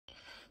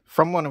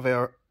from one of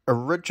our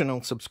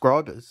original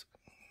subscribers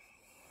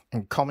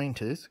and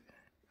commenters,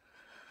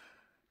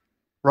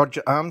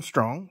 Roger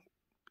Armstrong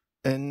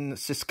in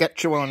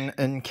Saskatchewan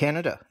in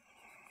Canada.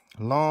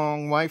 A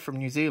long way from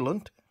New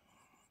Zealand.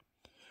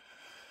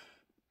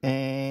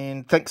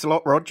 And thanks a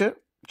lot, Roger.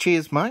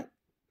 Cheers, mate.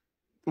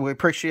 We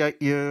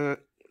appreciate your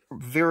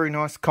very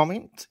nice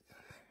comment.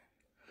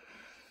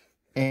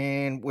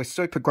 And we're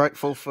super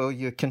grateful for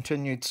your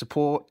continued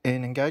support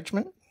and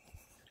engagement.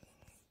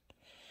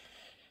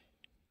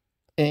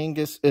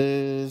 Angus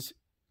is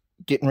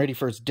getting ready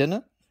for his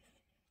dinner.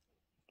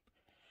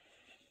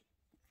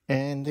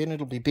 And then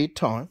it'll be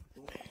bedtime.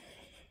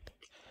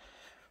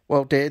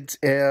 While Dad's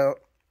out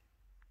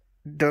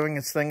doing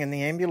his thing in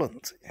the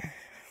ambulance.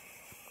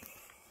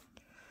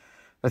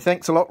 So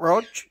thanks a lot,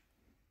 Rog.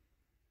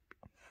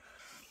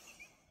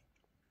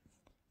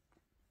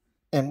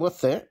 And with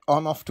that,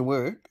 I'm off to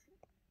work.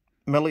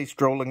 Millie's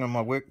drooling on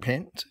my work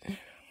pants.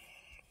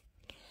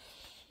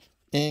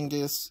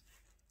 Angus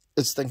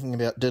is thinking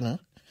about dinner.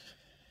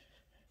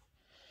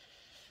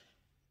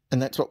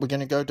 And that's what we're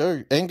going to go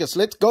do. Angus,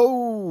 let's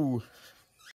go!